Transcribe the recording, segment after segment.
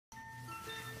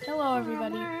Hello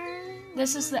everybody,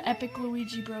 this is the Epic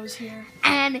Luigi Bros here.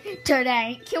 And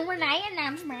today, Q&A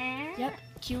announcement. Yep,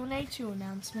 Q&A 2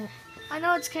 announcement. I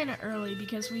know it's kind of early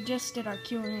because we just did our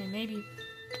Q&A maybe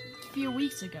a few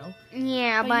weeks ago.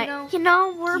 Yeah, But but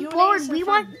we're Q&As bored. are We fun.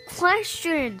 want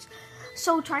questions.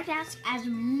 So try to ask as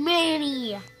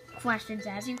many questions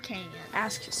as you can.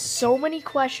 Ask so many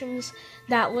questions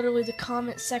that literally the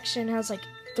comment section has like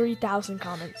 3,000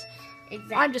 comments.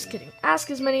 Exactly. I'm just kidding.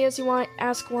 Ask as many as you want.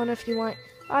 Ask one if you want.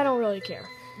 I don't really care.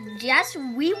 Yes,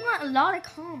 we want a lot of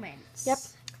comments. Yep,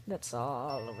 that's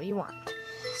all we want.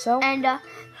 So, And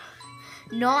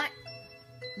not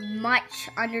much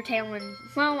Undertale and...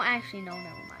 Well, actually, no,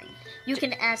 never mind. You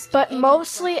can ask... but any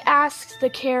mostly question. ask the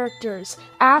characters.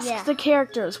 Ask Yeah. the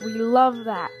characters. We love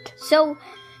that. So,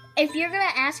 if you're going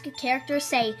to ask a character,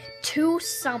 say, to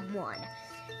someone.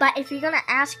 But if you're going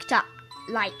to ask to,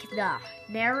 like, the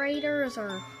narrators or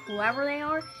whoever they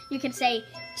are, you can say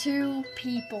to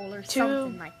people or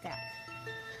something like that.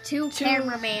 To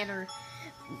cameraman or...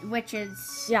 Which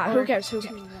is... Yeah, or who cares? Who to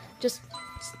cares? whatever.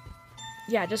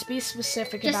 Just be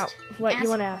specific Just about what you ask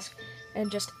want to ask. And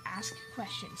just ask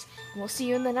questions. We'll see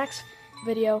you in the next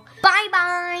video.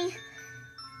 Bye-bye!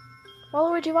 Well,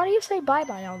 Luigi, why do you say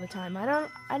bye-bye all the time?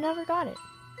 I never got it.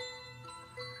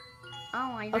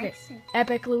 Oh, I Okay. like to say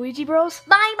Epic Luigi Bros.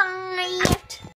 bye-bye!